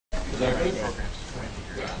Is that good?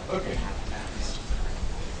 Yeah. Okay.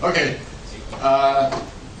 Okay.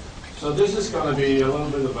 So this is going to be a little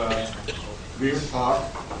bit of a weird talk,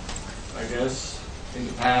 I guess. In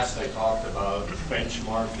the past, I talked about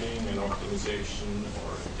benchmarking and optimization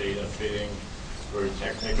or data fitting, very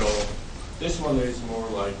technical. This one is more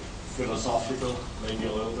like philosophical, maybe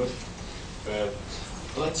a little bit. But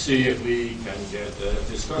let's see if we can get a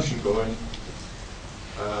discussion going.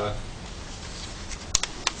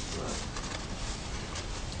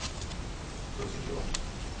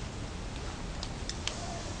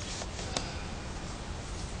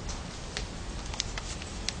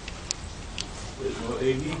 There's no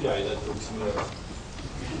AV guy that hooks me up.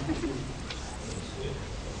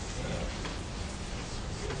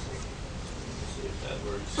 See if that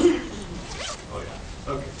works. Oh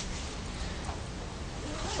yeah. Okay.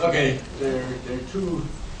 Okay. There are two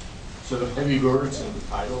sort of heavy words in the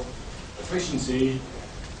title. Efficiency,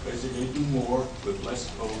 basically do more with less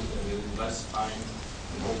code and in less time,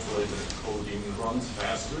 and hopefully the code even runs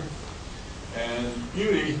faster. And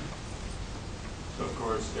beauty. Of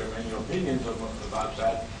course, there are many opinions about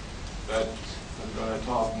that, but I'm going to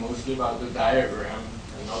talk mostly about the diagram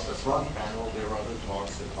and not the front panel. There are other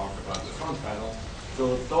talks that talk about the front panel.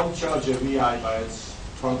 So don't judge a VI by its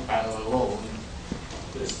front panel alone.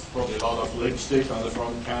 There's probably a lot of lipstick on the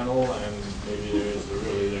front panel, and maybe there's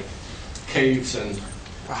really the caves and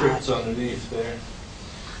crypts underneath there.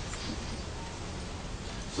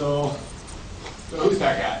 So who's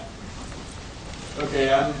that guy?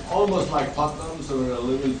 Okay, I'm almost like Putnam, so we're a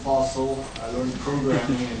living fossil. I learned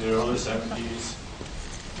programming in the early 70s,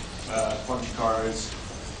 punch cards.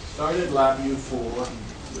 Started LabVIEW 4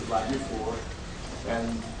 with LabVIEW 4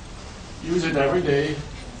 and use it every day,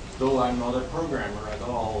 though I'm not a programmer at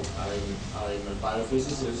all. I'm a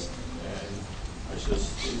biophysicist, and it's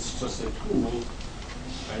just a tool.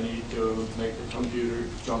 I need to make the computer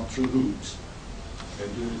jump through hoops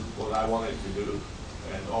and do what I want it to do.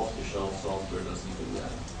 And off-the-shelf software doesn't do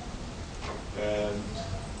that. And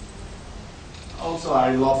also,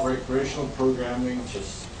 I love recreational programming.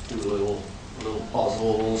 Just do little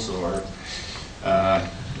puzzles or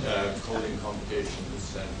coding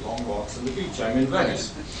competitions and long walks on the beach. I'm in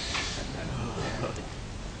Venice.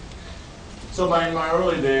 So in my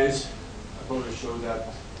early days, I probably showed that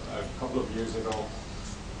a couple of years ago.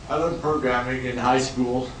 I learned programming in high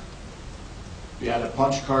school. We had a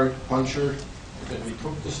punch card puncher. Then we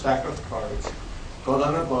took the stack of cards, got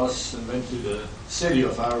on a bus, and went to the city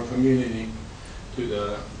of our community, to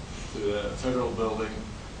the federal building,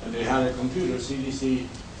 and they had a computer, CDC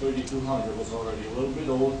 3200, was already a little bit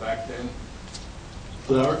old back then.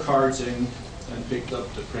 Put our cards in and picked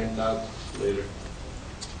up the printout later.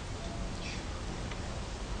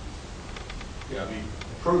 Yeah, we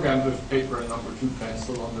programmed with paper and number 2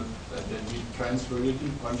 pencil on the, and then we transferred it to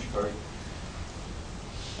punch card.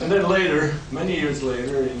 And then later, many years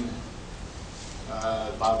later, in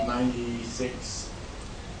about 96,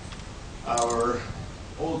 our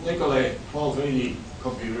old Nicolay 1280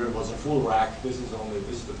 computer was a full rack. This is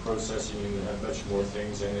the processing unit. It had much more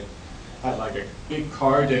things in it. Had like a big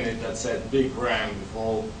card in it that said big RAM with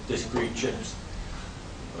all discrete chips.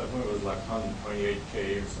 I think it was like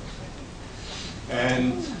 128K or something.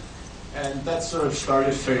 And that sort of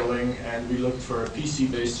started failing, and we looked for a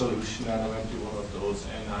PC-based solution, and I went to one of those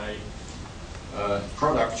NI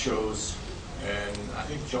product shows, and I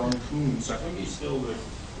think John Coombs, I think he's still with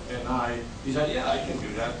NI, he said, yeah, I can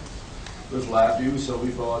do that with LabVIEW. So we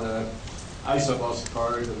bought an Isobus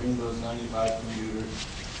card, a Windows 95 computer.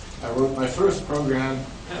 I wrote my first program.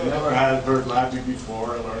 I never had heard LabVIEW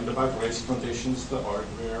before. I learned about race conditions, the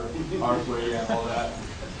hardware, hardware, and all that.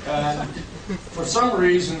 And for some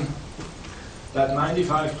reason, that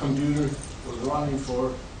 95 computer was running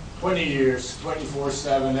for 20 years,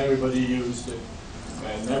 24/7. Everybody used it,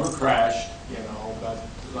 and never crashed. You know, but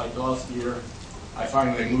like last year, I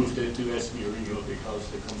finally moved it to SBREO because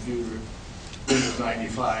the computer, Windows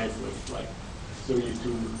 95 with like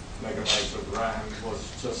 32 megabytes of RAM, was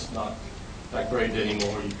just not that great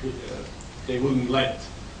anymore. They wouldn't let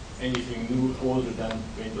anything new older than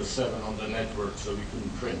Windows 7 on the network, so we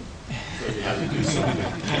couldn't print. So we had to do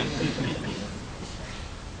something.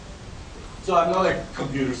 So I'm not a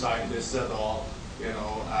computer scientist at all. You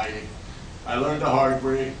know, I learned the hard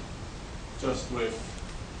way, just with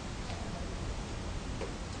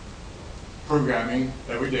programming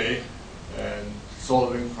every day and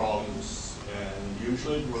solving problems, and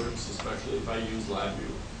usually it works, especially if I use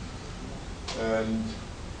LabVIEW. And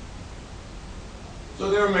so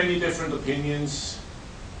there are many different opinions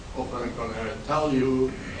of what I'm going to tell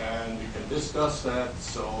you, and we can discuss that.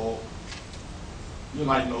 So you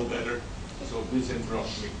might know better, so please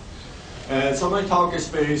interrupt me. So my talk is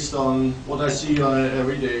based on what I see on it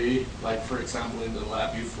every day, like for example in the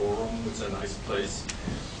LabVIEW forum. It's a nice place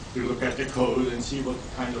to look at the code and see what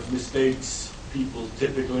kind of mistakes people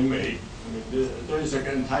typically make. I mean, there's an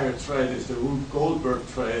entire thread, it's the Rube Goldberg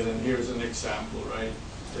thread, and here's an example, right?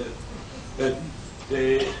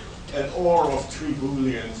 An OR of 3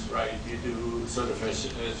 booleans, right? You do sort of a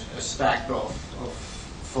stack of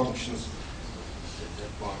functions.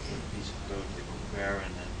 That part of the piece of code, the compare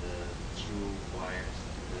and then the true wires,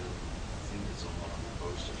 the thing that's on one of the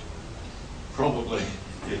posters. Probably.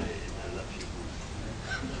 In the LabVIEW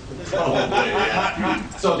booth. Probably,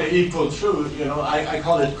 yeah. So the equal true, you know, I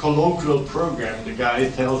call it colloquial program. The guy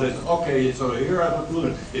tells it, okay, so here I have a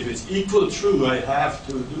boolean. If it's equal true, I have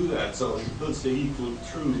to do that. So he puts the equal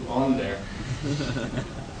true on there.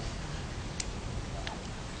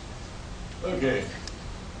 Okay.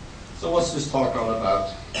 So what's this talk all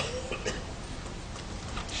about? Let's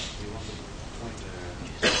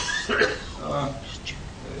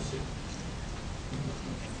see.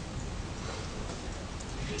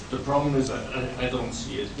 The problem is I don't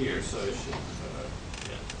see it here, so I should.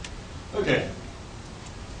 Yeah. Okay.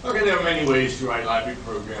 Okay, there are many ways to write library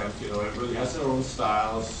programs. You know, everybody has their own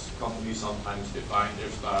styles. Companies sometimes define their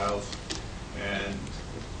styles, and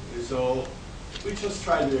so we just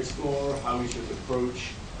try to explore how we should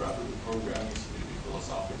approach graphical programming. It's really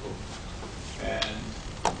philosophical, and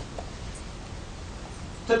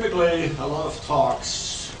typically a lot of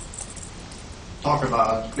talks talk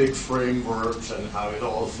about big frameworks and how it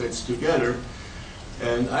all fits together.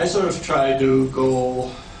 And I sort of try to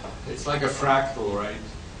go, it's like a fractal, right?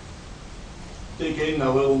 Dig in a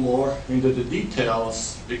little more into the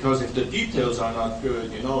details, because if the details are not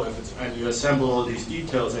good, you know, if it's, and you assemble all these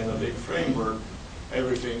details in a big framework,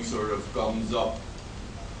 everything sort of gums up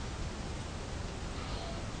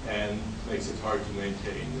and makes it hard to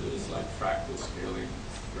maintain. It's like fractal scaling,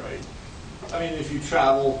 right? I mean, if you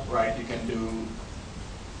travel, right, you can do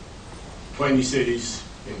 20 cities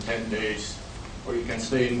in 10 days, or you can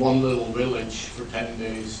stay in one little village for 10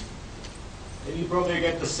 days, and you probably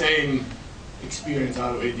get the same experience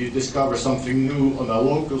out of it. You discover something new on a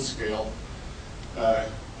local scale,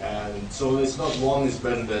 and so it's not one is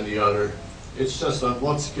better than the other. It's just on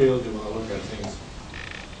what scale you want to look at things.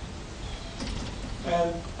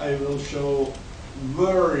 And I will show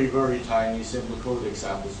very, very tiny simple code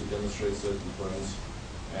examples to demonstrate certain points.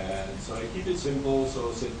 And so I keep it simple,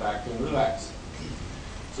 so sit back and relax.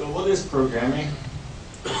 So what is programming?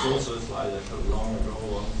 It's also a slide I showed long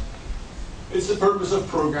ago. It's the purpose of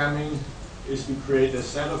programming is to create a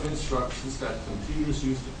set of instructions that computers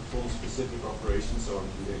use to perform specific operations or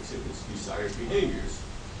to exhibit desired behaviors.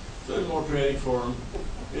 So in more creative form,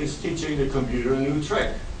 it's teaching the computer a new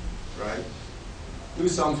trick, right? Do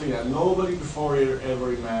something that nobody before you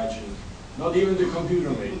ever imagined. Not even the computer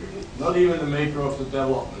maker, not even the maker of the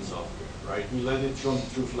development software, right? We let it jump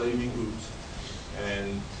through flaming hoops,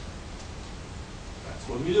 and that's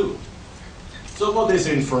what we do. So what is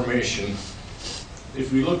information?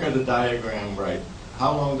 If we look at the diagram, right,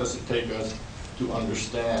 how long does it take us to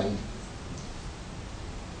understand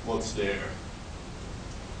what's there?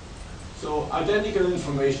 So identical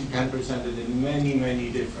information can be presented in many, many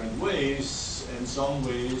different ways, and some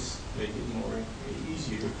ways make it more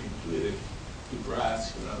easier, intuitive to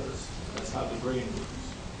grasp than others. That's how the brain works,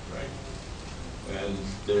 right? And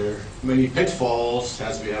there are many pitfalls,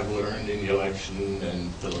 as we have learned in the election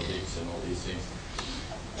and politics and all these things.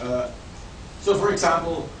 So for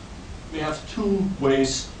example, we have 2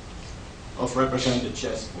 ways of representing the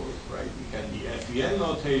chessboard, right? We can the FEN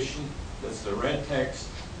notation, that's the red text,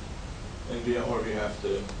 and we have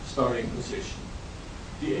the starting position.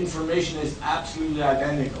 The information is absolutely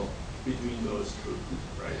identical between those 2,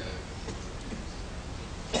 right?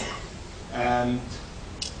 And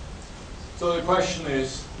so the question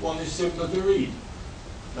is, one is simpler to read.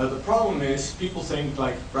 Now the problem is, people think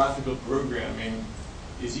like graphical programming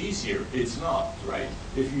is easier. It's not, right?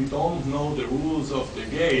 If you don't know the rules of the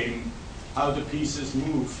game, how the pieces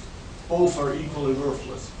move, both are equally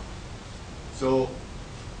worthless. So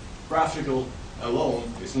graphical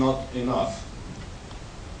alone is not enough.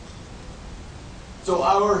 So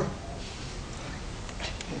our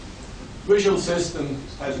visual system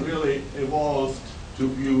has really evolved to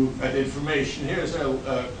view at information. Here's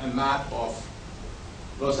a map of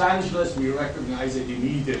Los Angeles. We recognize it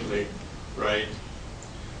immediately, right?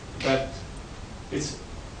 That it's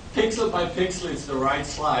pixel by pixel, it's the right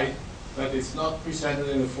slide, but it's not presented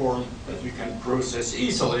in a form that we can process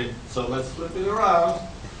easily. So let's flip it around,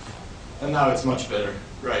 and now it's much better,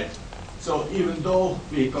 right? So even though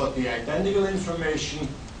we got the identical information,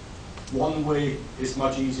 one way is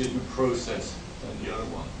much easier to process than the other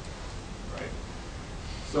one, right?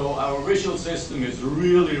 So our visual system is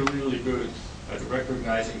really, really good at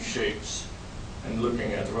recognizing shapes and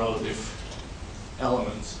looking at relative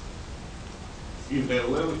elements. Even a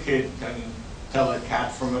little kid can tell a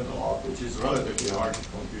cat from a dog, which is relatively hard to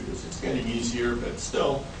computers. It's getting easier, but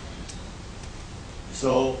still.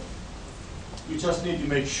 So we just need to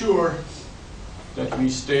make sure that we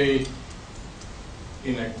stay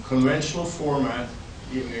in a conventional format,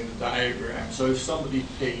 even in the diagram. So if somebody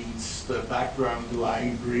paints the background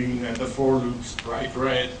lime green and the for loops bright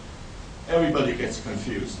red, everybody gets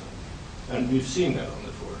confused. And we've seen that on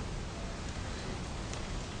the board.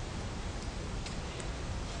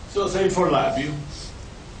 So same for LabVIEW,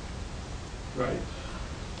 right?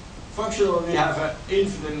 Functionally, we have an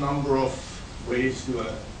infinite number of ways to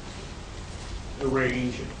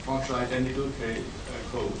arrange functional identical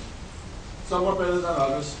code. Some are better than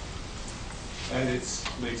others, and it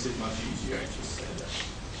makes it much easier, I just said that.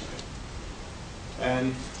 Right?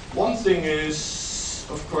 And one thing is,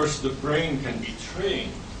 of course, the brain can be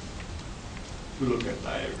trained to look at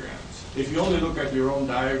diagrams. If you only look at your own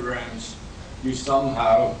diagrams, you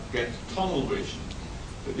somehow get tunnel vision.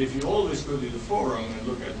 But if you always go to the forum and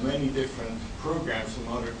look at many different programs from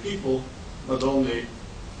other people, not only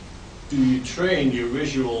do you train your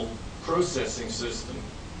visual processing system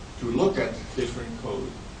to look at different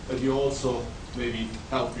code, but you also maybe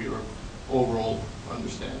help your overall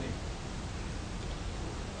understanding.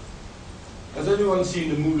 Has anyone seen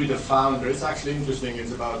the movie The Founder? It's actually interesting.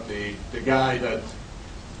 It's about the guy that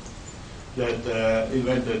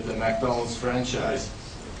invented the McDonald's franchise.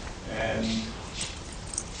 And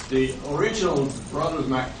the original Ronald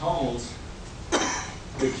McDonald's,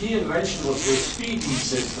 the key invention was the speeding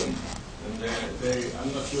system. And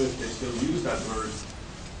I'm not sure if they still use that word,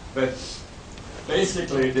 but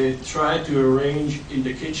basically they tried to arrange in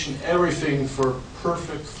the kitchen everything for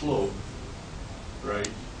perfect flow, right?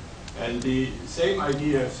 And the same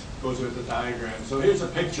idea goes with the diagram. So here's a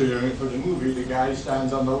picture for the movie. The guy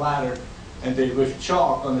stands on the ladder, and they, with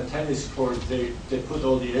chalk on the tennis court, they put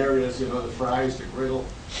all the areas, you know, the fries, the griddle,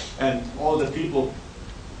 and all the people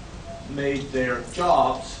made their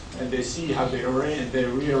jobs, and they see how they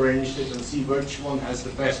rearranged it and see which one has the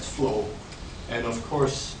best flow. And of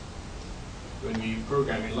course, when we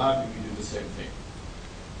program in LabVIEW, we do the same thing.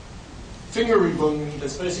 Finger rebooting,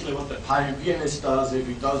 that's basically what the pianist does if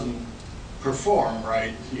he doesn't perform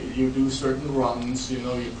right. You do certain runs, you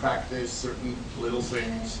know, you practice certain little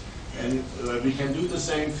things. And we can do the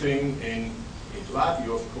same thing in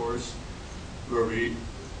LabVIEW, of course, where we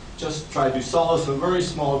just try to solve a very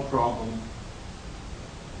small problem.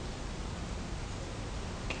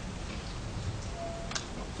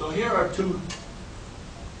 So here are two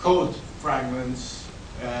code fragments,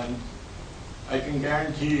 and I can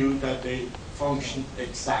guarantee you that they function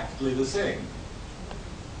exactly the same.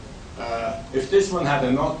 If this one had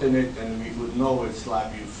a not in it, then we would know it's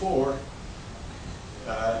LabVIEW 4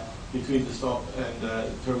 between the stop and the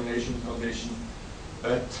termination condition.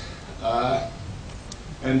 But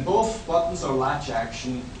and both buttons are latch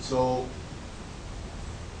action, so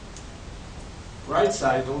right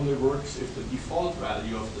side only works if the default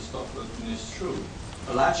value of the stop button is true.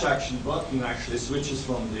 A latch action button actually switches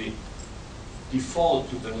from the default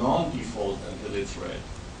to the non-default until it's read.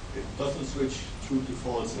 It doesn't switch through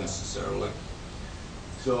defaults necessarily.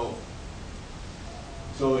 So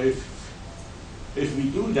if we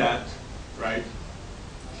do that, right,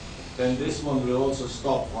 then this one will also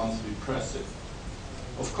stop once we press it.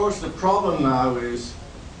 Of course, the problem now is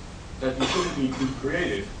that we shouldn't be too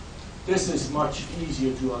creative. This is much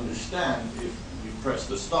easier to understand if we press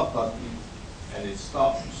the stop button and it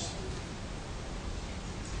stops.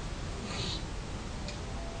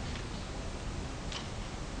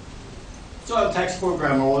 So a text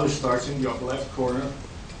program always starts in the upper left corner.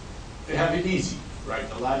 They have it easy, right?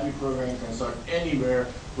 The LabVIEW program can start anywhere,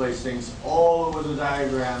 place things all over the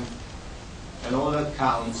diagram, and all that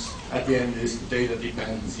counts at the end is the data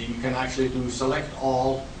dependency. You can actually do select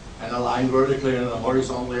all and align vertically and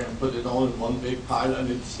horizontally and put it all in one big pile, and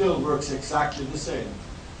it still works exactly the same.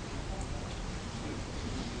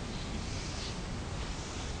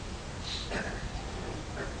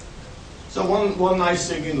 So one nice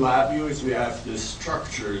thing in LabVIEW is we have the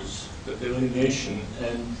structures, the delineation,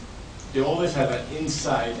 and they always have an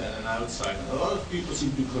inside and an outside. And a lot of people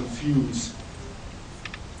seem to confuse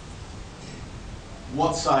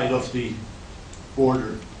what side of the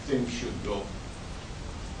border things should go.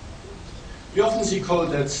 We often see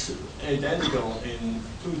code that's identical in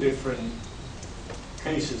two different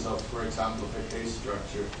cases of, for example, a case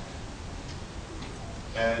structure.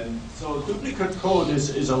 And so duplicate code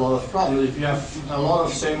is a lot of fun. If you have a lot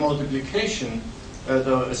of same multiplication,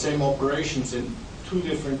 the same operations in two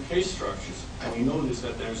different case structures, and you notice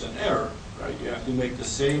that there's an error, right? You have to make the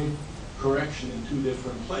same correction in two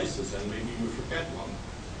different places, and maybe you forget one.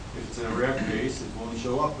 If it's a rare case, it won't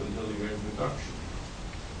show up until you're in production.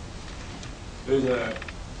 There's a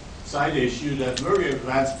side issue that very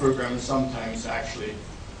advanced programs sometimes actually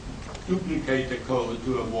duplicate the code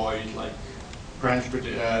to avoid like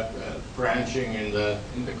branching in the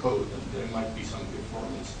code, and there might be some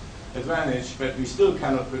performance advantage, but we still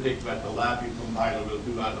cannot predict what the LabVIEW compiler will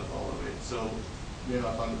do out of all of it, so we're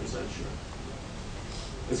not 100% sure.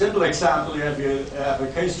 A simple example, you have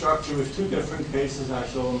a case structure with two different cases are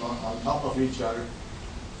shown on top of each other.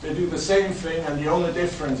 They do the same thing, and the only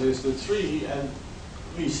difference is the tree, and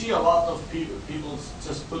we see a lot of people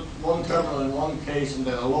just put one terminal in one case and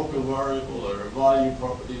then a local variable or a value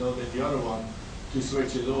property node in the other one to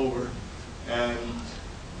switch it over. And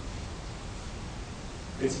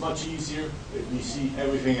it's much easier if we see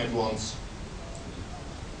everything at once.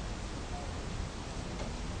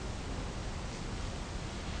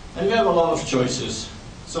 And we have a lot of choices.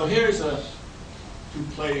 So here's to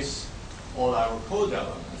place all our code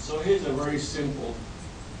elements. So here's a very simple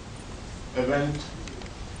event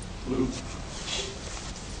loop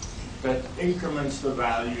that increments the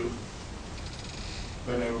value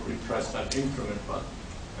whenever we press that increment button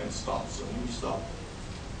and stops. So we stop.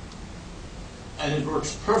 And it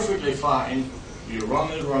works perfectly fine. We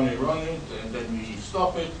run it, and then we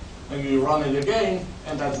stop it, and we run it again,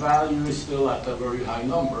 and that value is still at a very high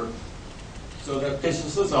number. So that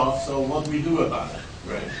pisses us off, so what do we do about it,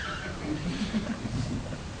 right?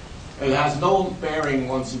 It has no bearing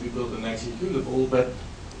once we build an executable, but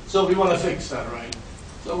so we want to fix that, right?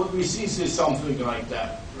 So what we see is something like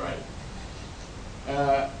that, right?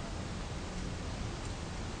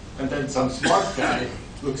 And then some smart guy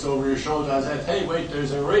looks over your shoulder and says, hey, wait,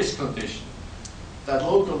 there's a race condition. That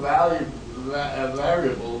local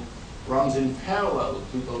variable runs in parallel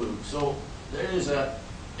to the loop. So there is an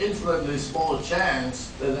infinitely small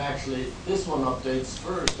chance that actually this one updates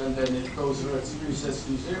first and then it goes resets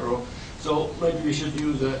to 0. So maybe we should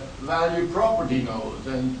use a value property node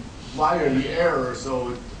and wire the error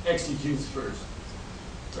so it executes first,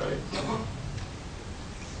 right?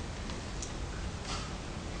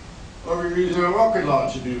 Or we use a rocket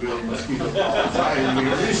launcher to build mosquito balls, right? And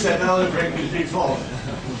we reset everything to default.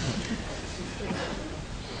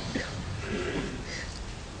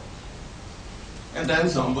 And then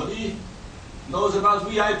somebody knows about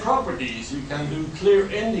VI properties. You can do clear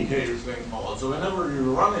indicators when called. So whenever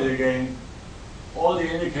you run it again, all the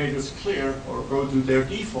indicators clear or go to their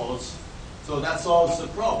defaults. So that solves the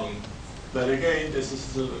problem. But again, this is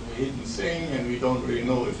sort of a hidden thing, and we don't really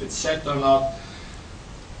know if it's set or not.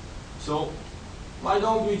 So why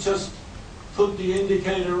don't we just put the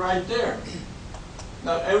indicator right there?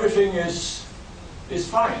 Now everything is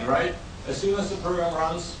fine, right? As soon as the program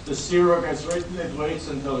runs, the 0 gets written, it waits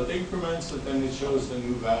until it increments, and then it shows the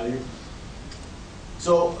new value.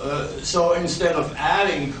 So, so instead of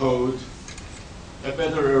adding code, a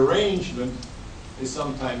better arrangement is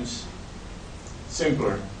sometimes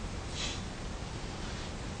simpler.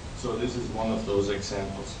 So this is one of those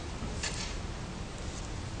examples.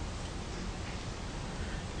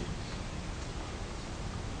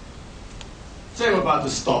 Same about the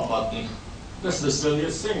stop button. That's the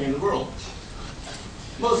silliest thing in the world.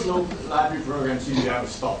 Most LabVIEW programs usually have a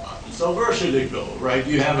stop button. So where should it go, right?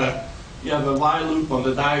 You have a while loop on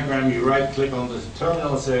the diagram. You right-click on the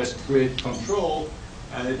terminal, it says create control,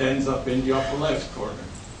 and it ends up in the upper left corner.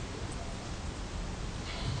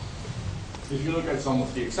 If you look at some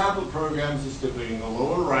of the example programs, it's typically in the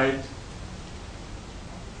lower right.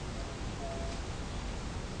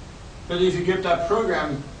 But if you give that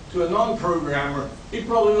program to a non-programmer, he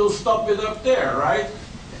probably will stop it up there, right?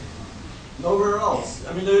 Nowhere else.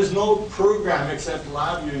 I mean, there is no program except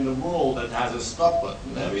LabVIEW in the world that has a stop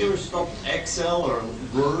button. Have you ever stopped Excel or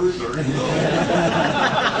Word or, you know?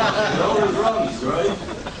 It always runs, right?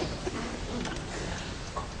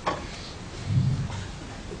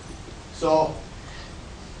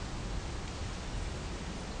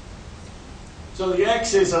 So the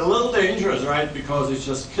X is a little dangerous, right? Because it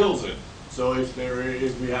just kills it. So if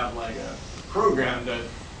we have like a program that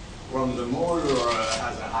runs a motor or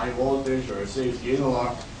has a high voltage or a safety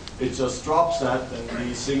interlock, it just drops that and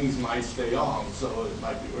these things might stay on. So it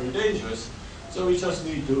might be very dangerous. So we just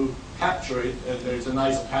need to capture it, and there's a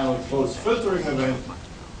nice panel close filtering event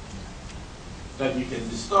that you can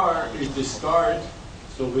discard,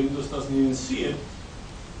 so Windows doesn't even see it,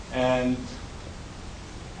 and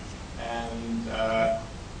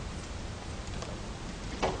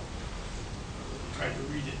try to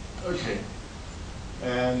read it. Okay.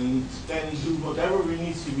 And then do whatever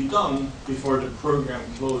needs to be done before the program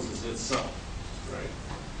closes itself, right?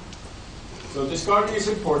 So discarding is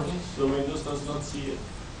important, so Windows does not see it.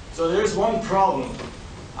 So there's one problem.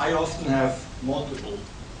 I often have multiple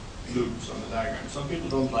loops on the diagram. Some people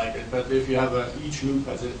don't like it, but if you have each loop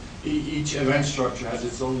has each event structure has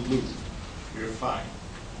its own loop, you're fine.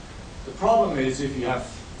 The problem is if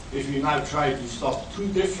you now try to stop two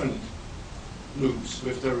different loops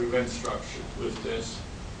with their event structure, with this,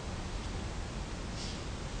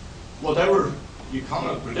 whatever, you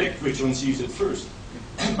cannot predict which one sees it first,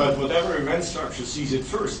 but whatever event structure sees it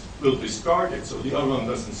first will discard it, so the other one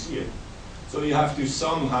doesn't see it. So you have to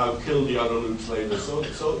somehow kill the other loops later. So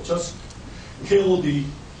just kill the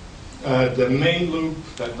main loop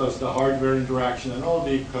that does the hardware interaction and all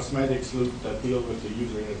the cosmetics loop that deal with the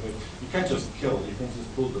user interface. You can't just kill, you can just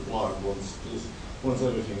pull the plug once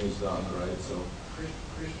everything is done, right? So,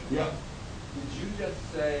 Christian, yeah. did you just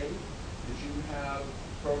say that you have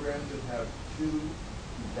programs that have two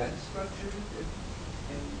event structures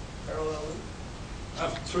in parallel? I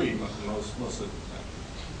have three most of the time.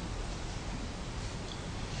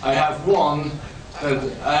 I have one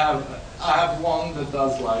that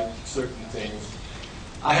does like certain things.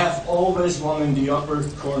 I have always one in the upper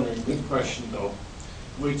corner, good question though,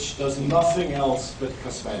 which does nothing else but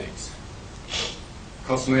cosmetics.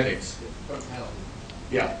 Cosmetics.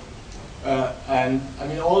 Yeah. And I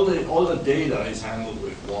mean all the data is handled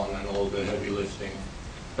with one and all the heavy lifting.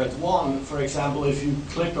 But one, for example, if you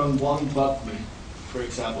click on one button, for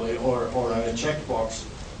example, or on a checkbox,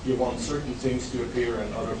 you want certain things to appear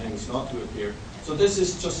and other things not to appear. So this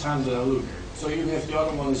is just handled in a loop. So even if the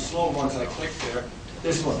other one is slow, once I click there,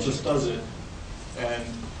 this one just does it, and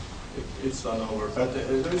it's done over. But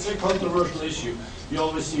it's a controversial issue. You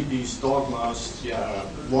always see these dogmas, yeah,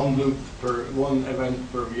 one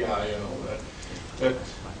event per VI and all that. But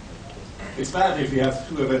it's bad if you have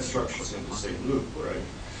two event structures in the same loop, right?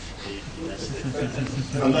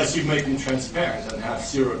 Unless you make them transparent and have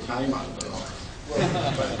zero timeout and all.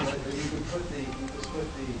 Well, but you could put the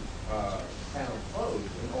panel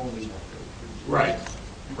closed and only one. Right,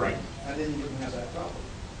 right. And then you wouldn't have that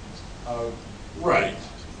problem. Right.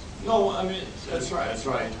 No, I mean that's right. That's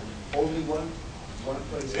right. Only one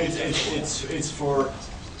place. It's for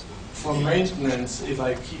maintenance. If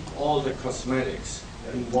I keep all the cosmetics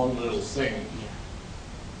in one little thing,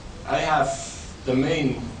 I have the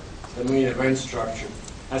main event structure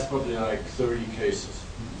has probably like 30 cases.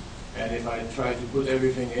 And if I try to put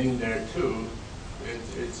everything in there too,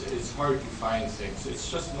 it's hard to find things. It's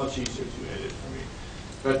just much easier to edit for me.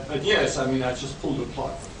 But yes, I mean I just pull the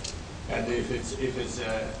plug. And if it's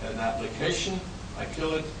an application, I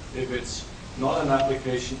kill it. If it's not an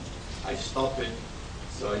application, I stop it.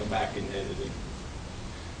 So I'm back in editing.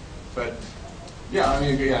 But yeah, I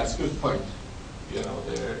mean yeah, it's a good point. You know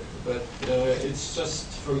there, but it's just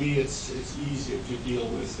for me it's easier to deal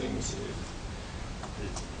with things.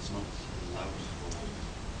 It's not allowed for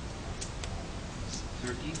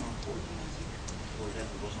 13 or 14, I think. Or that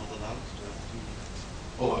it was not allowed to have two.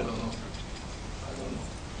 Oh, I don't know. I don't know.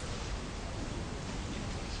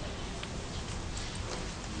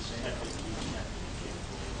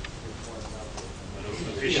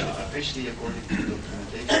 But officially, according to the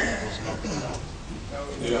documentation, it was not allowed.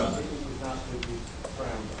 Yeah. It was not to be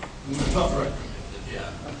frowned on. Not recommended,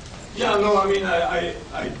 yeah. Yeah, no, I mean,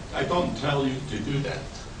 I don't tell you to do that.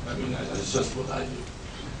 I mean, that's just what I do.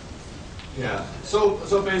 Yeah.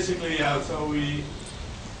 So basically, yeah. So we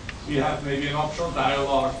have maybe an optional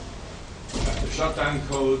dialog, the shutdown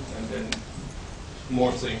code, and then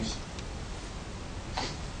more things.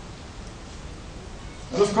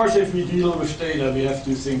 And of course, if we deal with data, we have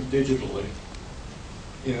to think digitally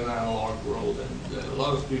in an analog world, and a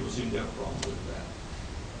lot of people seem to have problems with that.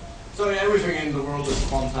 So everything in the world is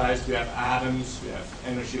quantized. We have atoms, we have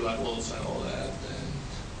energy levels, and all that.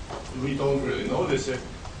 And we don't really notice it.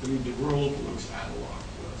 I mean, the world looks analog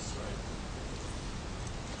to us, right?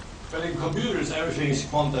 But in computers, everything is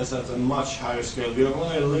quantized at a much higher scale. We have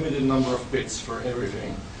only a limited number of bits for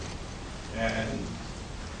everything. And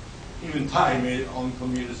even time on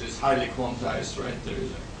computers is highly quantized, right? There is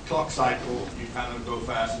a clock cycle. You cannot go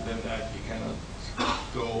faster than that. You cannot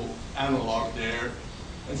go analog there.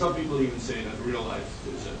 And some people even say that real life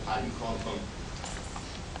is a time quantum.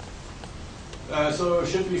 So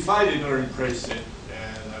should we fight it or embrace it?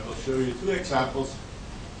 And I will show you two examples.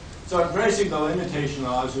 So embracing the limitation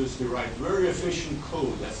allows us to write very efficient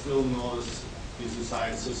code that still knows the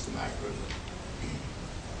desired system accurately.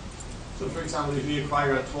 So for example, if you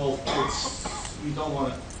acquire at 12 bits, you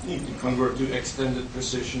don't need to convert to extended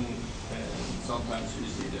precision, and sometimes you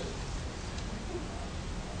see that.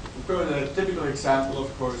 The typical example,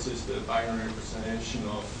 of course, is the binary representation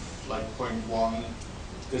of like 0.1.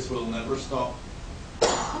 This will never stop.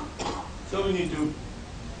 So we need to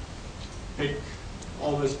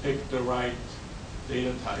always pick the right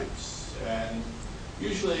data types. And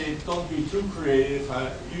usually, don't be too creative.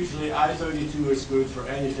 Usually, I32 is good for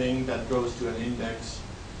anything that goes to an index.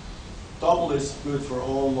 Double is good for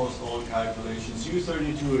almost all calculations.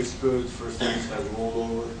 U32 is good for things that roll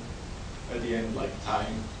over at the end, like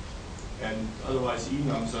time. And otherwise,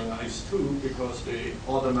 enums are nice too, because they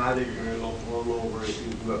automatically roll over. If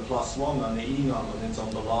you do a +1 on the enum and it's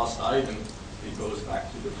on the last item, it goes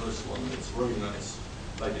back to the first one. It's really nice,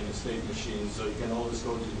 like in a state machine. So you can always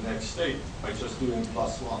go to the next state by just doing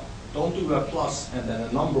 +1. Don't do a plus and then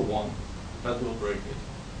a number 1. That will break it.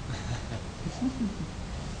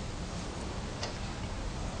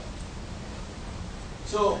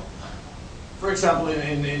 So, for example,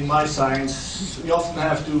 in my science, we often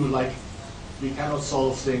have to, we cannot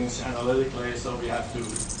solve things analytically, so we have to,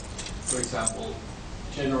 for example,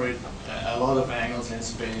 generate a lot of angles in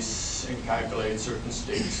space and calculate certain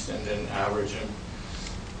states and then average them.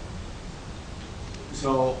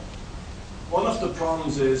 So, one of the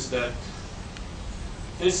problems is that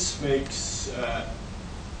this makes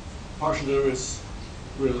partial derivatives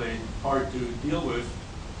really hard to deal with,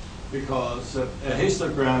 because a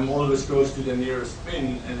histogram always goes to the nearest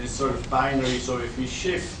bin and it's sort of binary. So if we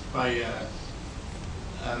shift by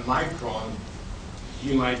a micron,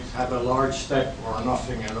 you might have a large step or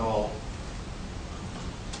nothing at all.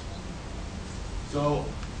 So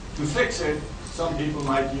to fix it, some people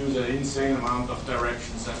might use an insane amount of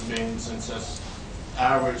directions and bins and just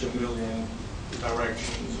average 1 million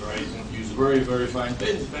directions, right? And use very, very fine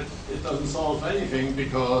bins, but it doesn't solve anything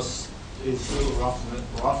because it's still rough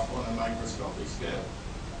on a microscopic scale.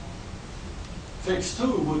 Fix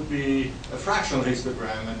 2 would be a fractional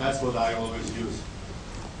histogram, and that's what I always use.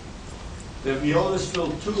 That we always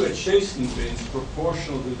fill 2 adjacent bins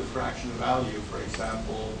proportional to the fraction value. For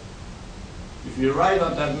example, if you write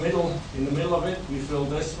on that in the middle of it, we fill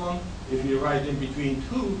this one. If you write in between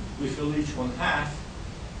 2, we fill each one half.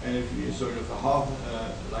 And if you sort of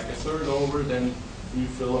like a third over, then we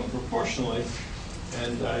fill them proportionally.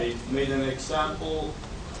 And I made an example.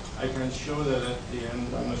 I can show that at the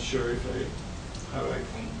end. I'm not sure how I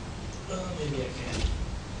can. Maybe I can.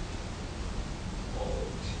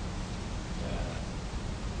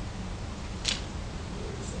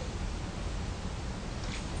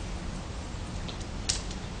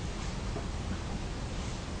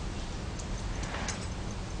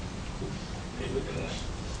 Hey, look at that.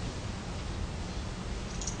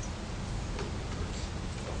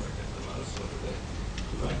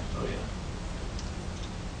 Oh, yeah.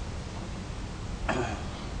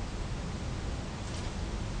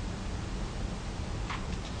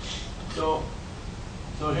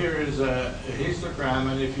 So here is a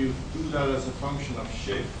histogram, and if you do that as a function of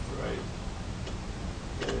shift, right,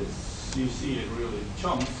 you see it really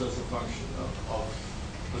jumps as a function of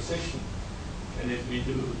position. And if we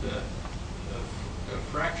do the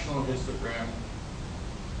fractional histogram,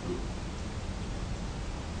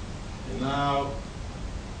 and now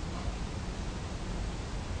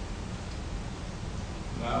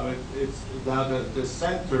the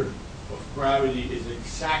center of gravity is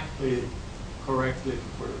exactly corrected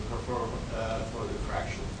for the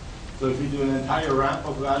fraction. So if we do an entire ramp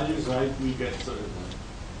of values, right, we get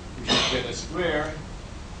we should get a square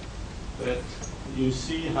that you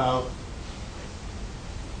see how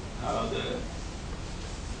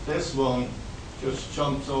this one just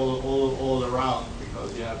jumps all around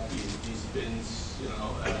because you have these bins, you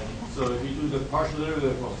know. And so if you do the partial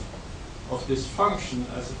derivative of this function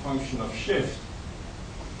as a function of shift,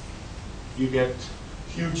 you get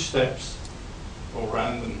huge steps or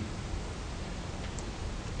random.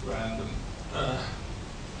 I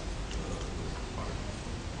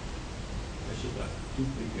should have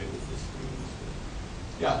duplicated this screen instead.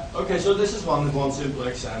 Yeah. Okay. So this is one simple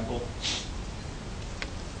example.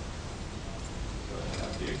 So I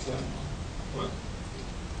have the example. What?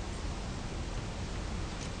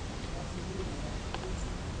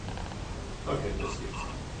 Okay, that's the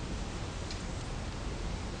example.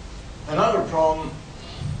 Another problem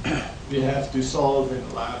we have to solve in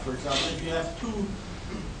the lab, for example, if you have two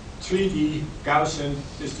 3D Gaussian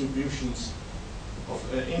distributions of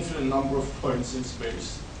an infinite number of points in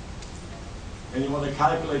space, and you want to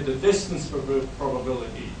calculate the distance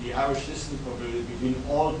probability, the average distance probability between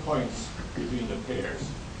all points between the pairs,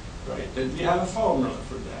 right? Then we have a formula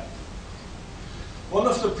for that. One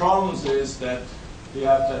of the problems is that you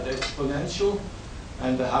have that exponential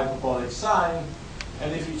and the hyperbolic sine,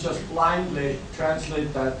 and if you just blindly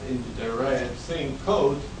translate that into the right thing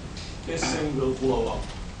code, this thing will blow up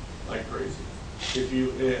like crazy if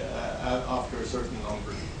you after a certain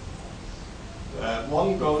number.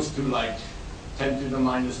 One goes to like 10 to the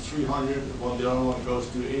minus 300, the other one goes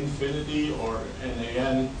to infinity or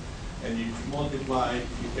NAN, and you multiply,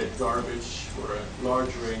 you get garbage for a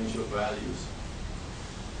large range of values.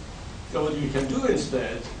 So what you can do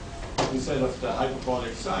instead of the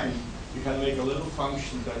hyperbolic sine, you can make a little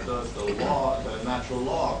function that does the natural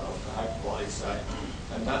log of the hyperbolic sine.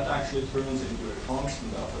 And that actually turns into a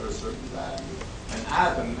constant after a certain value. And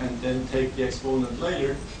add them, and then take the exponent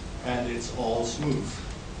later, and it's all smooth.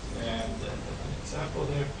 And an example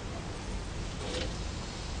there.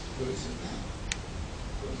 Where is it?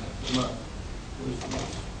 Don't have the map. Where's the map?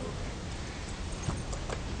 Okay.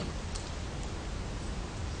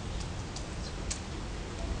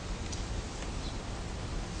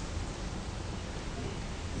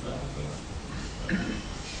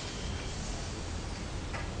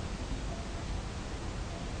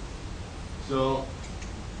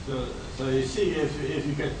 So you see, if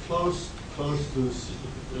you get close to,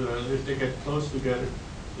 if they get close together,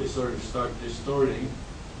 they sort of start distorting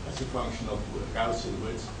as a function of Gaussian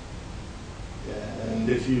width. And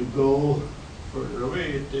if you go further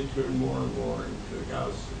away, they turn more and more into a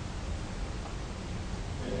Gaussian.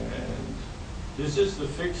 And this is the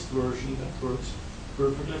fixed version that works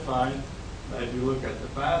perfectly fine. But if you look at the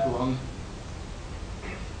bad one,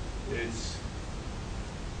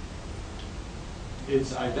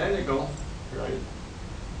 it's identical, right?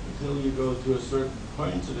 Until you go to a certain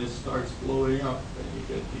point, and it starts blowing up, and you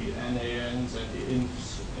get the NANs and the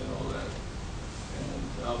infs and all that.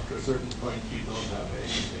 And after a certain point, you don't have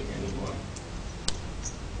anything anymore.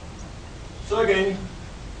 So again,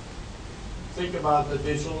 think about the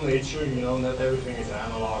digital nature, you know, that everything is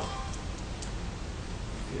analog.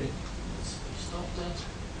 Okay, let's stop that.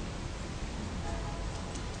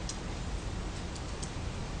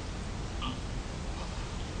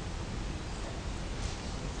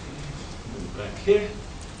 Back here.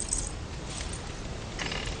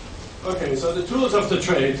 Okay, so the tools of the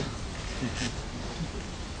trade.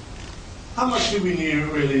 How much do we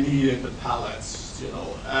really need in the palettes? You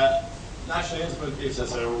know, National Instrument gives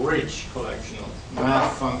us a rich collection of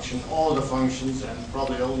math function, all the functions, and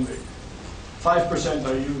probably only 5%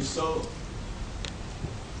 are used. So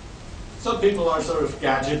some people are sort of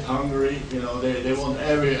gadget hungry. You know, they want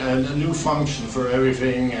a new function for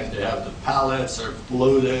everything, and they have the palettes are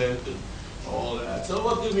bloated. And all that. So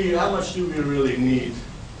how much do we really need?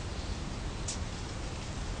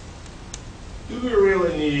 Do we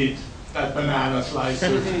really need that banana slicer?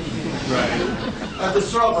 Right. And the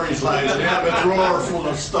strawberry slicer, they have a drawer full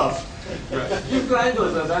of stuff. Right. You find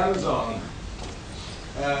those at Amazon.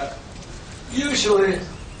 Usually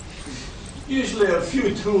a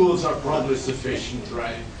few tools are probably sufficient,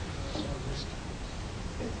 right?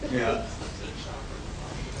 Yeah.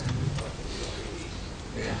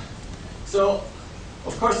 Yeah. So,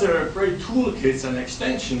 of course, there are great toolkits and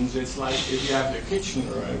extensions. It's like if you have the kitchen,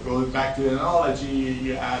 or going back to the analogy,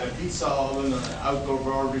 you add a pizza oven, or an outdoor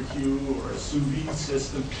barbecue, or a sous vide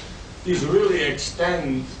system. These really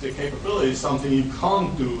extend the capability, something you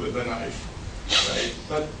can't do with a knife,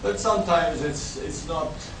 right? But sometimes it's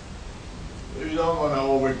not. You don't want to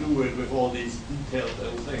overdo it with all these detailed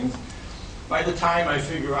little things. By the time I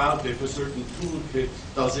figure out if a certain toolkit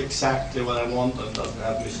does exactly what I want and doesn't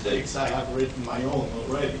have mistakes, I have written my own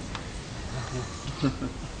already.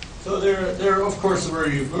 So there are, of course,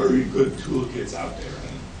 very, very good toolkits out there,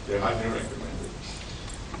 and they're highly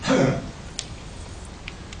recommended.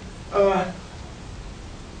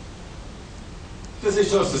 This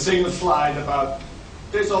is just a single slide about,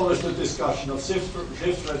 there's always the discussion of shift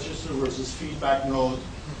register versus feedback node.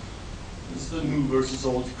 This is the new versus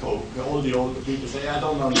old code. All the older people say, I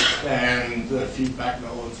don't understand feedback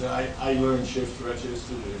nodes. I learned shift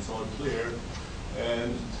register, it's all clear.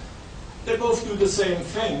 And they both do the same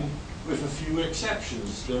thing with a few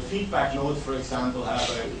exceptions. The feedback node, for example,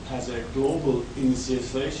 has a global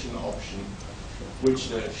initialization option, which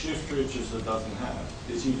the shift register doesn't have.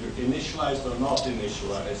 It's either initialized or not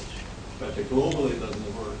initialized, but the globally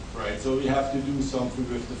doesn't work, right? So we have to do something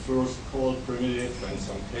with the first call primitive and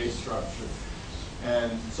some case structure.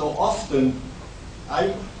 And so often,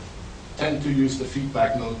 I tend to use the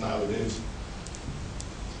feedback node nowadays.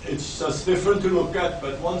 It's just different to look at,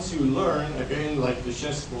 but once you learn, again, like the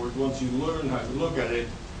chessboard, once you learn how to look at it,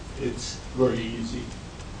 it's very easy.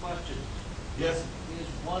 Question. Yes? Is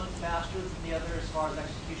one faster than the other as far as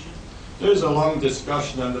execution? There's a long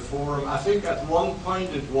discussion on the forum. I think at one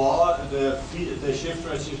point it was, the shift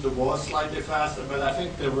register was slightly faster, but I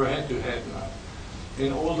think they were head-to-head now.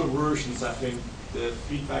 In older versions, I think the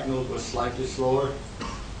feedback node was slightly slower.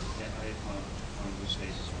 Yeah, I found those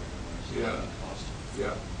cases where it was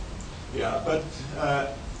faster. Yeah, but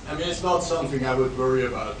I mean, it's not something I would worry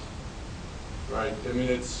about, right? I mean,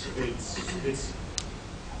 it's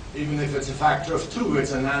even if it's a factor of 2,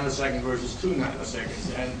 it's a nanosecond versus 2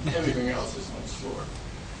 nanoseconds, and everything else is much slower.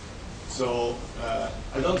 So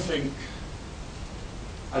I don't think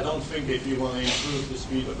if you want to improve the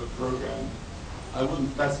speed of a program, I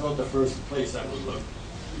wouldn't. That's not the first place I would look.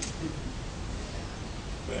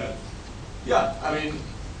 But yeah, I mean,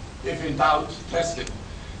 if in doubt, test it.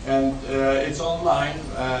 And it's online.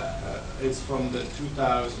 It's from the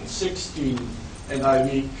 2016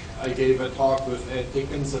 NIWeek. I gave a talk with Ed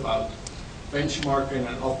Dickens about benchmarking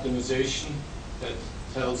and optimization that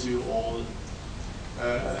tells you all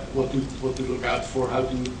what to look out for, how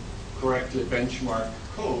to correctly benchmark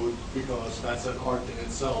code, because that's an art in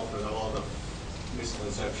itself, and a lot of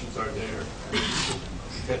misconceptions are there, and you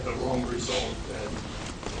get the wrong result, and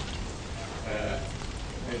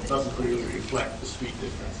it doesn't really reflect the speed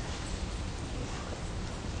difference.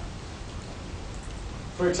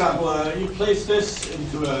 For example, you place this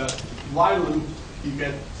into a while loop, you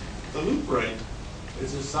get the loop rate.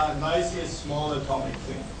 It's a nicely small atomic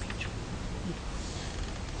thing.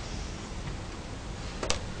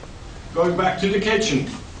 Going back to the kitchen.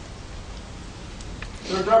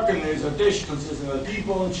 Turducken is a dish consisting of a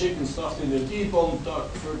deboned chicken stuffed in a deboned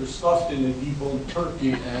duck, further stuffed in a deboned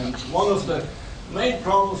turkey. And one of the main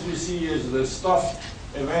problems we see is the stuffed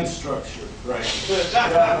event structure, right? You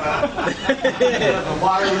have a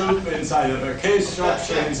wire loop inside of a case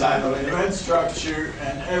structure, inside of an event structure,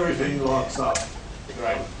 and everything locks up,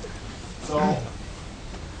 right? So,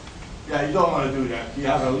 yeah, you don't want to do that. You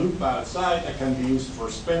have a loop outside that can be used for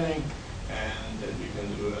spinning, and then you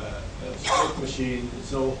can do a split machine.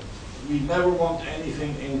 So we never want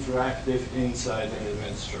anything interactive inside an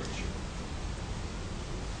event structure.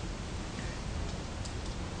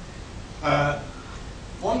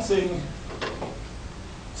 One thing,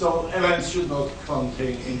 so events should not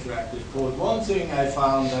contain interactive code. One thing I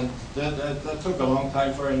found, and that took a long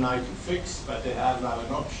time for NI to fix, but they have now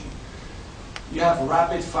an option. You have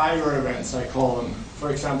rapid fire events, I call them.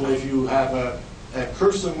 For example, if you have a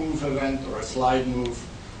cursor move event or a slide move,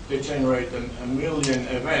 they generate a million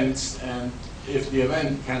events, and if the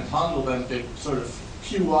event can't handle them, they sort of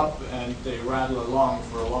queue up and they rattle along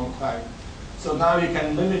for a long time. So now you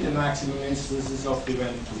can limit the maximum instances of the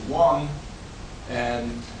event to 1,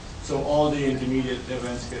 and so all the intermediate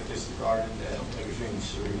events get disregarded and everything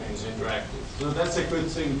remains interactive. So that's a good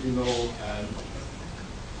thing to know. And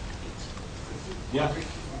yeah. Would you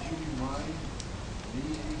remind me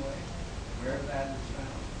anyway where that is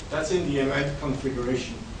found? That's in the event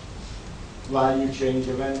configuration. Value change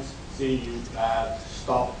event. See, you add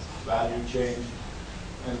stop value change,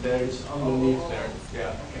 and there's underneath there.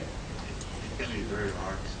 Yeah. Okay. It can be very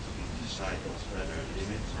hard to decide whether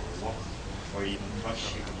limit or lock or even touch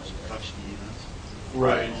the event.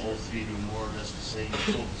 Right. All three do more or less the same,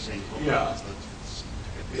 it's all the same code. Yeah.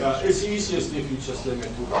 Yeah, it's easiest if you just limit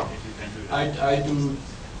to one. If you can do that.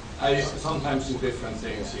 I sometimes do different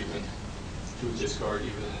things even to discard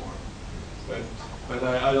even more. But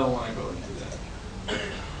I don't want to go into that.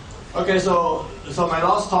 Okay, so my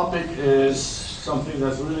last topic is something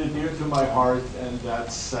that's really dear to my heart, and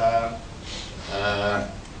that's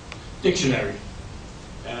dictionary.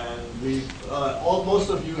 And most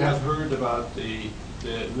of you have heard about the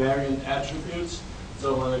variant attributes.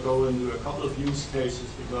 So I want to go into a couple of use cases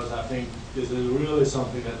because I think this is really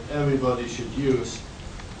something that everybody should use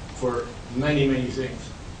for many, many things.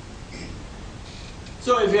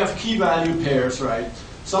 So if you have key value pairs, right,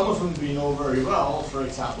 some of them we know very well, for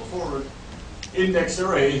example, forward index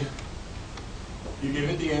array, you give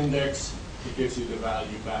it the index, it gives you the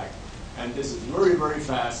value back. And this is very, very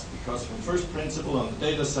fast because from first principle on the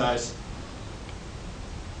data size,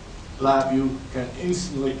 LabVIEW can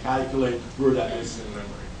instantly calculate where that is in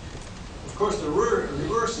memory. Of course, the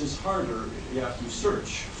reverse is harder. You have to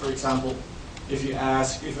search. For example, if you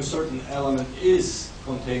ask if a certain element is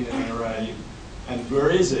contained in an array, and where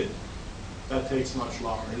is it, that takes much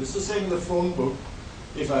longer. It's the same in the phone book.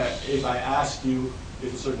 If I ask you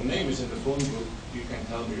if a certain name is in the phone book, you can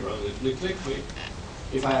tell me relatively quickly.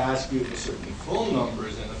 If I ask you if a certain phone number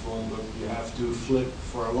is in the phone book, you have to flip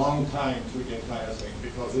for a long time through the entire thing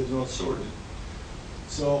because it's not sorted.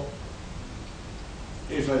 So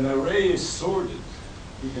if an array is sorted,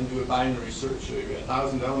 you can do a binary search. So if you have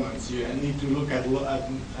 1,000 elements, you need to look at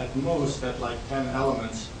most at like 10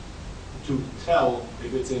 elements to tell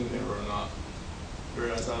if it's in there or not.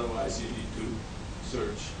 Whereas otherwise you need to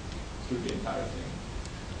search through the entire thing.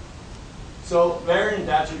 So variant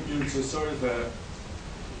attributes is sort of a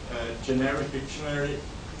generic dictionary,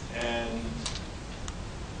 and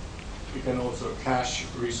you can also cache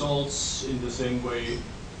results in the same way.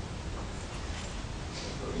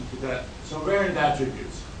 I'll go into that. So variant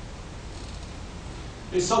attributes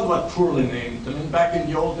is somewhat poorly named. I mean, back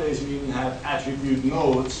in the old days we even had attribute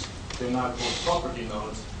nodes. They're now called property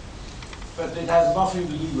nodes. But it has nothing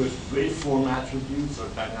to do with waveform attributes or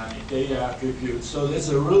dynamic data attributes. So this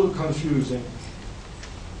is a little confusing.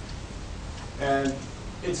 And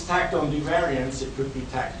it's tacked onto variants. It could be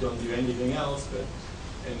tacked onto anything else,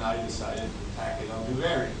 and I decided to tack it onto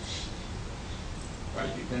variants. Right?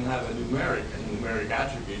 You can have a numeric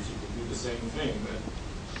attributes. You can do the same thing, but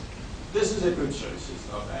this is a good choice. It's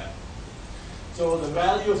not bad. So the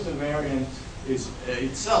value of the variant is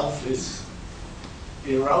itself is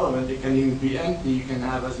irrelevant. It can even be empty. You can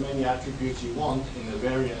have as many attributes you want in a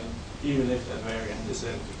variant, even if that variant is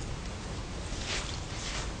empty.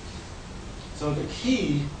 So the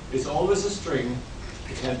key is always a string.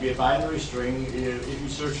 It can be a binary string. If you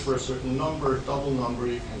search for a certain number, double number,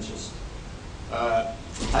 you can just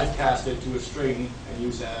typecast it to a string and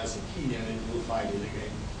use that as a key, and it will find it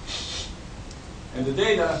again. And the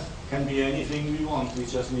data can be anything we want. We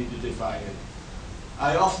just need to define it.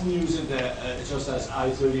 I often use it just as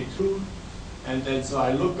I32, and then so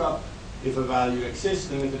I look up if a value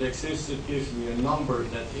exists, and if it exists, it gives me a number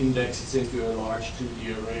that indexes into a large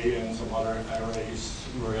 2D array and some other arrays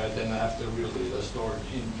where I then have the real data stored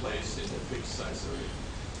in place in a fixed size array.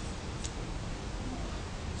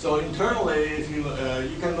 So internally, if you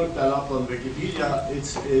you can look that up on Wikipedia,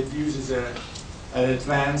 it uses an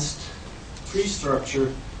advanced tree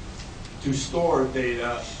structure to store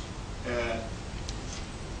data.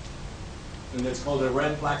 And it's called a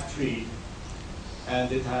red-black tree,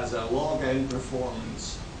 and it has a log n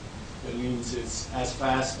performance. That means it's as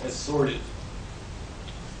fast as sorted.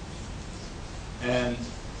 And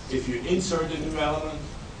if you insert a new element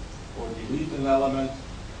or delete an element,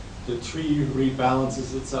 the tree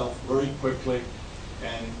rebalances itself very quickly,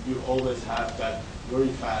 and you always have that very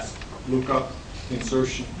fast lookup,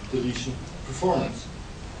 insertion, deletion performance.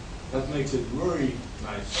 That makes it very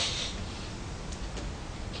nice.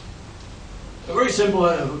 A very simple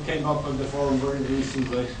who came up on the forum very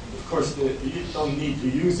recently. Of course, you don't need to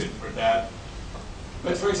use it for that.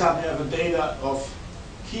 But for example, you have a data of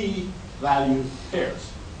key value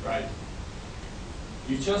pairs, right?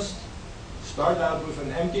 You just start out with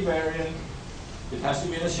an empty variant. It has to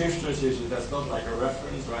be in a shift transition. That's not like a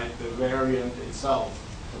reference, right? The variant itself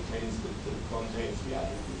contains the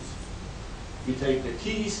attributes. You take the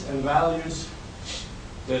keys and values.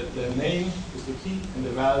 The name is the key, and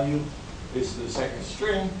the value is the second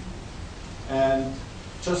string, and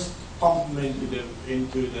just pump them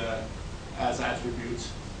into the as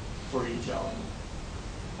attributes for each element.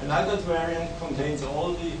 And now that variant contains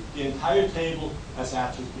all the entire table as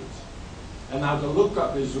attributes. And now the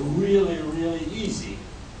lookup is really, really easy.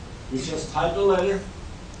 You just type a letter,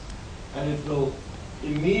 and it will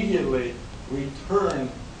immediately return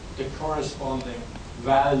the corresponding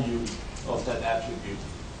value of that attribute.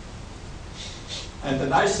 And the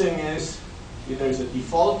nice thing is, if there's a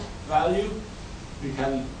default value, we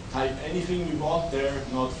can type anything we want there,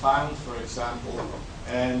 not found, for example,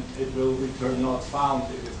 and it will return not found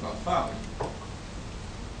if it's not found.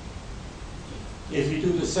 If you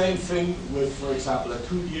do the same thing with, for example, a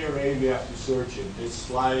 2D array, we have to search in this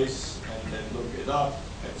slice, and then look it up,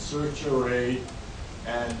 and search array,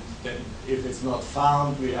 and then if it's not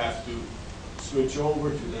found, we have to switch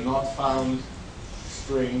over to the not found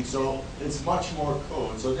string, so it's much more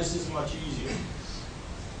code. So this is much easier.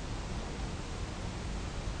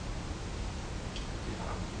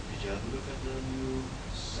 Did you have a look at the new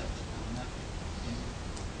set map in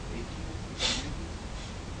 18?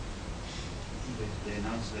 They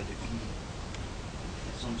announced that if you,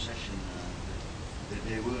 at some session, that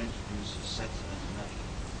they will introduce a set and map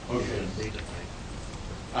data type.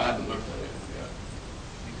 I haven't looked at it, yeah. I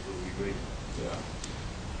think it will be great. Yeah.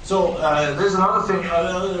 So there's another thing,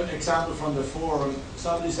 another example from the forum.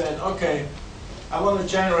 Somebody said, okay, I want to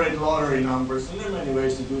generate lottery numbers, and there are many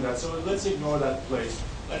ways to do that. So let's ignore that place.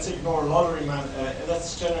 Let's ignore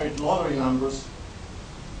let's generate lottery numbers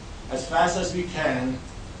as fast as we can,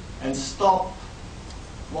 and stop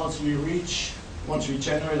once we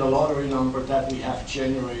generate a lottery number that we have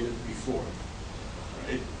generated before.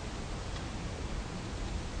 Right?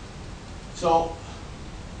 So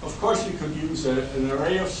of course, we could use an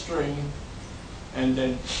array of string, and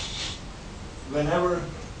then whenever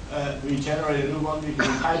we generate a new one, we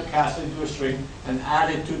can typecast it into a string and add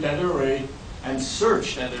it to that array and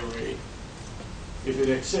search that array if it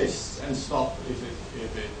exists and stop if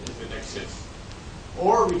it exists.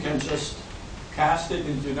 Or we can just cast it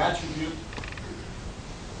into an attribute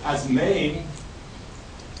as main,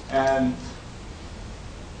 and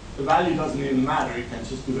the value doesn't even matter. You can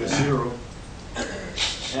just do a 0.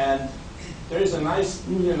 And there is a nice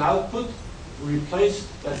Boolean output replaced.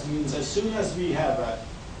 That means as soon as we have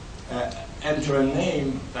enter a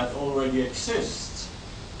name that already exists,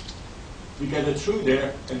 we get a true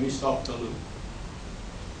there and we stop the loop.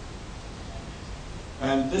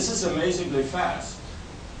 And this is amazingly fast.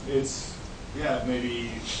 It's, maybe,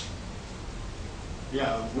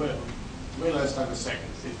 way less than a second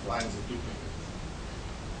it finds a duplicate.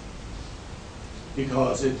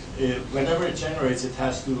 Because whenever it generates, it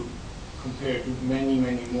has to compare to many,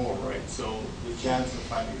 many more, right? So the chance of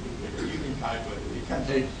finding a duplicate, you can calculate it. It can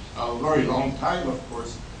take a very long time, of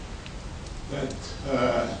course. But,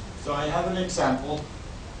 so I have an example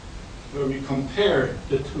where we compare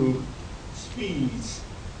the two speeds.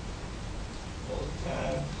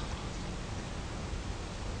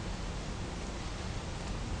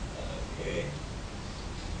 Okay.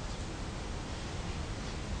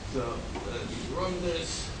 So let me run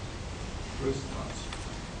this. First one.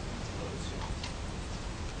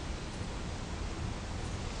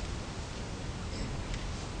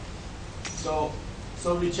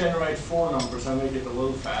 So we generate 4 numbers. I make it a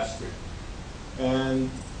little faster. And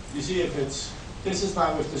you see if it's, this is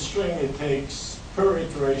now with the string, it takes per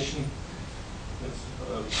iteration. We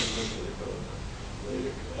can look at it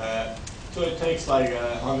later. So it takes like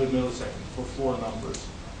 100 milliseconds for 4 numbers.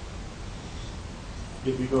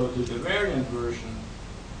 If we go to the variant version,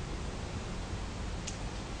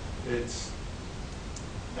 it's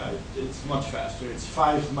much faster. It's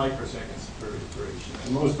 5 microseconds per iteration,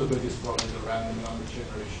 and most of it is probably the random number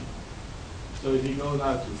generation. So if you go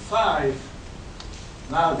now to 5,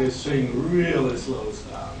 now this string really slows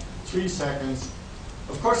down. 3 seconds.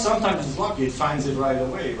 Of course, sometimes it's lucky; it finds it right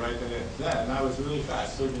away, right there. Now it's really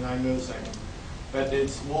fast, 39 milliseconds. But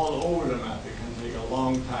it's all over the map. It can take a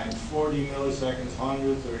long time, 40 milliseconds,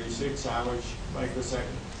 136 average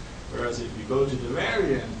microsecond. Whereas if you go to the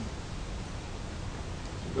variant,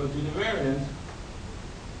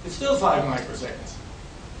 it's still 5 microseconds.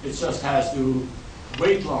 It just has to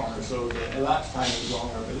wait longer, so the elapsed time is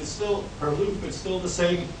longer. But it's still, per loop, it's still the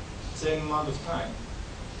same amount of time.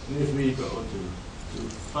 And if we go to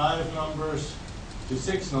 5 numbers, to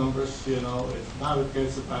 6 numbers, now it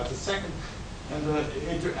gets about a second. And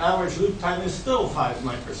the average loop time is still 5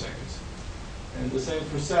 microseconds. And the same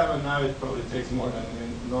for 7, now it probably takes more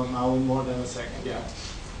than a second, yeah.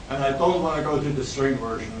 And I don't want to go to the string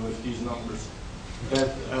version with these numbers.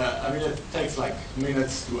 It takes like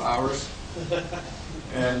minutes to hours.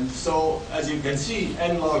 And so, as you can see,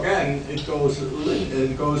 n log n, it goes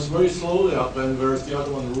very slowly up, and whereas the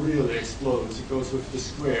other one really explodes. It goes with the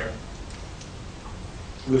square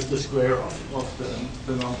of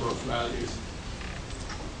the number of values.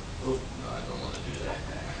 Oh, no, I don't want to do that.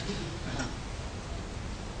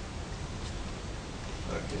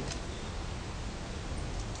 Okay.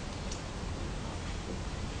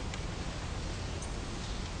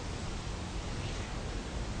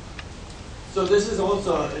 So this is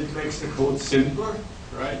also, it makes the code simpler,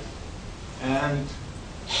 right? And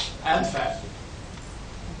faster.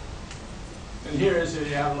 And here is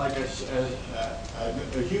you have like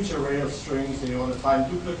a huge array of strings, and you want to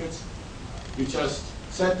find duplicates. You just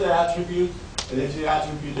set the attribute, and if the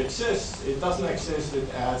attribute exists, it doesn't exist, it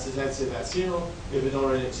sets it at 0. If it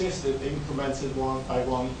already exists, it increments it 1 by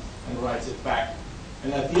 1 and writes it back.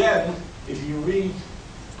 And at the end, if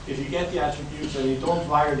you get the attributes and you don't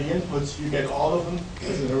wire the inputs, you get all of them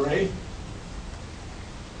as an array,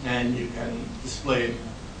 and you can display them.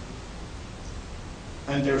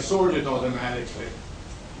 And they're sorted automatically.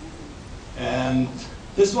 And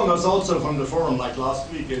this one was also from the forum, like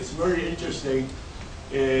last week. It's very interesting.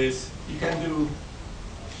 Is you can do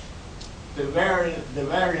the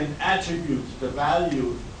variant attribute, the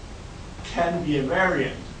value can be a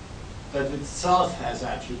variant that itself has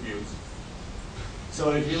attributes.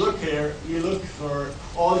 So if you look here, you look for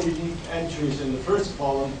all unique entries in the first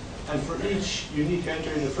column, and for each unique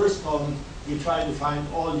entry in the first column, you try to find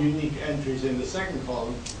all unique entries in the second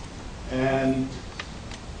column. And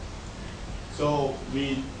so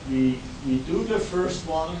we do the first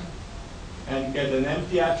one, and get an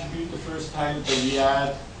empty attribute the first time,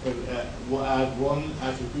 then we'll add one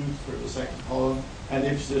attribute for the second column. And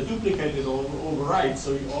if the duplicated overwrites,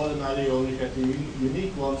 so you automatically only get the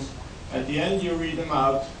unique ones. At the end, you read them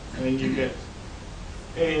out, and you get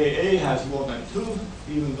AAA has 1 and 2,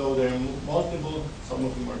 even though they're multiple. Some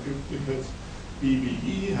of them are duplicates.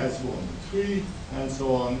 BBE has 1 and 3, and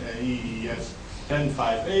so on. And EES 10,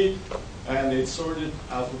 5, 8. And it's sorted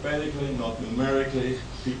alphabetically, not numerically.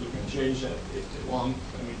 People can change that if they want.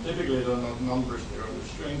 I mean, typically they're not numbers, they're other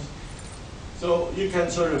strings. So you can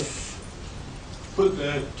sort of put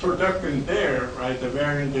the turducken there, right? The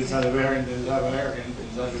variant inside a variant inside a variant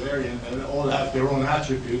inside a variant, and they all have their own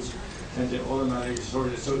attributes, and they're automatically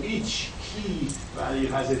sorted. So each key value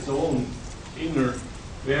has its own inner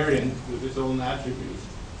variant with its own attributes.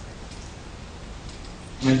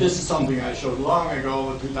 And this is something I showed long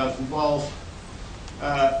ago, 2012.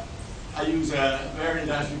 I use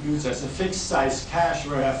variant attributes as a fixed size cache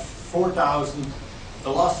where I have 4,000. The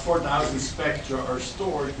last 4,000 spectra are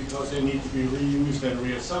stored because they need to be reused and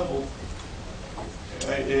reassembled.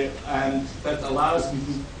 And that allows me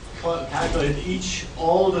to calculate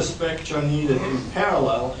all the spectra needed in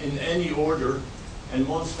parallel in any order. And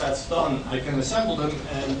once that's done, I can assemble them,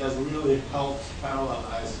 and that really helps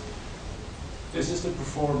parallelize. This is the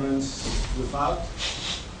performance without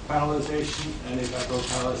parallelization, and if I go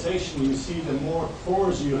parallelization, you see the more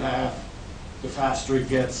cores you have, the faster it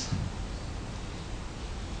gets.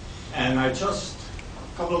 And I just,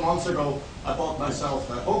 a couple of months ago, I bought myself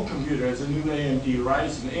a home computer. It's a new AMD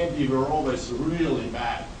Ryzen. AMD were always really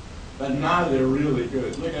bad, but now they're really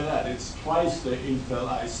good. Look at that, it's twice the Intel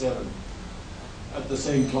i7 at the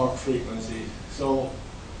same clock frequency. So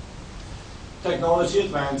technology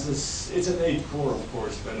advances. It's an 8-core, of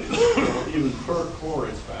course, but it's, even per core,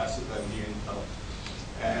 it's faster than the Intel.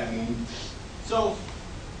 And so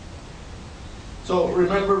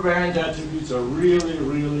remember, variant attributes are really,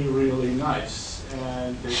 really, really nice,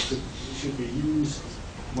 and they should be used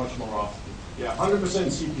much more often. Yeah, 100%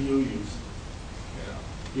 CPU use,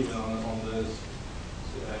 even on the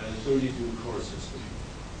 32-core system.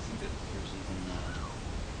 I think that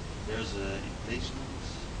there's a replacement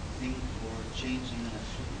thing for changing an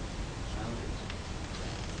attribute nowadays. I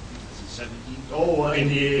think it's in 17. Oh, in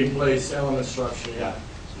the in-place element structure, yeah.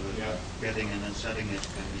 So Yeah. getting and then setting it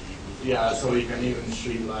can be. Yeah, so you can even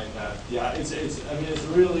streamline that. Yeah, it's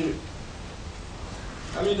really,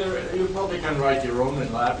 you probably can write your own in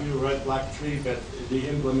LabVIEW, right, Black Tree, but the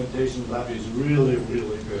implementation of LabVIEW is really,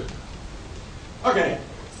 really good. Okay,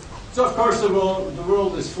 so of course the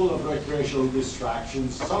world is full of recreational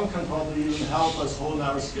distractions. Some can probably even help us hone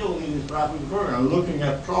our skill in graphic program, looking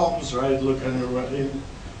at problems, right, looking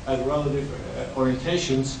at relative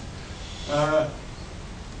orientations.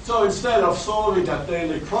 So instead of solving that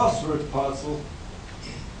daily crossword puzzle,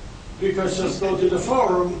 you can just go to the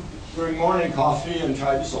forum during morning coffee and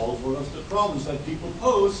try to solve one of the problems that people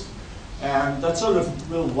post. And that sort of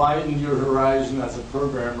will widen your horizon as a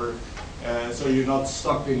programmer, so you're not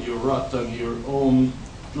stuck in your rut on your own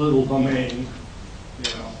little domain.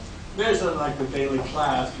 There's like a daily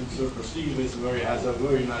class from Super Steve where he has a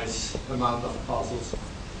very nice amount of puzzles.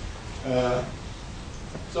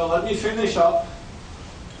 So let me finish up.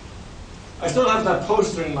 I still have that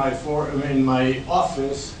poster in my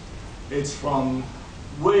office. It's from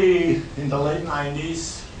way in the late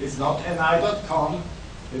 90s. It's not ni.com,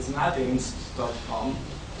 it's natinst.com.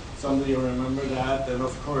 Somebody remember that? And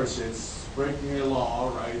of course, it's breaking a law,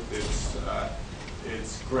 right?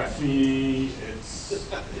 It's graffiti,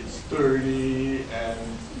 it's dirty,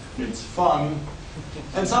 and it's fun.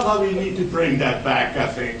 And somehow we need to bring that back, I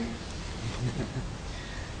think.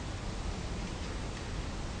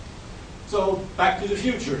 So back to the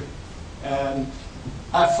future, and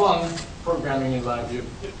have fun programming in LabVIEW.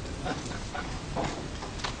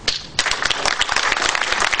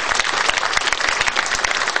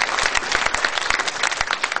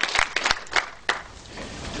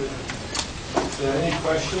 Is there any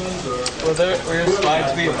questions? Or will your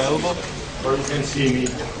slides be available? Or you can see me.